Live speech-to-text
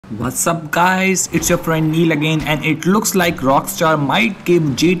What's up guys, it's your friend Neil again, and it looks like Rockstar might give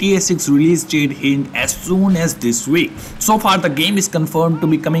GTA 6 release date hint as soon as this week. So far the game is confirmed to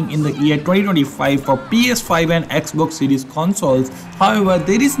be coming in the year 2025 for PS5 and Xbox Series consoles. However,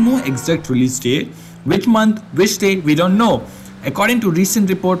 there is no exact release date. Which month, which date, we don't know. According to recent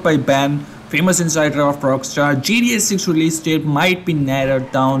report by Ben, famous insider of Rockstar, GTA 6 release date might be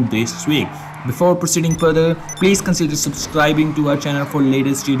narrowed down this week. Before proceeding further, please consider subscribing to our channel for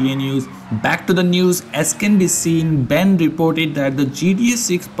latest GTA news. Back to the news, as can be seen, Ben reported that the GTA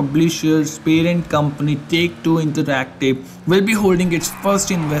 6 publisher's parent company Take-Two Interactive will be holding its first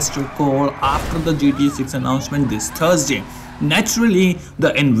investor call after the GTA 6 announcement this Thursday. Naturally,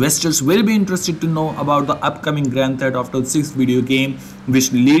 the investors will be interested to know about the upcoming Grand Theft Auto 6 video game,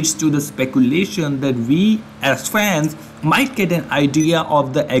 which leads to the speculation that we as fans might get an idea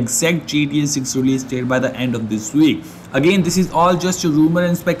of the exact GTA 6 release date by the end of this week. Again, this is all just a rumor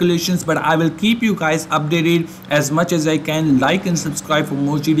and speculations, but I will keep you guys updated as much as I can. Like and subscribe for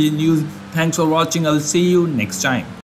more GTA news. Thanks for watching. I'll see you next time.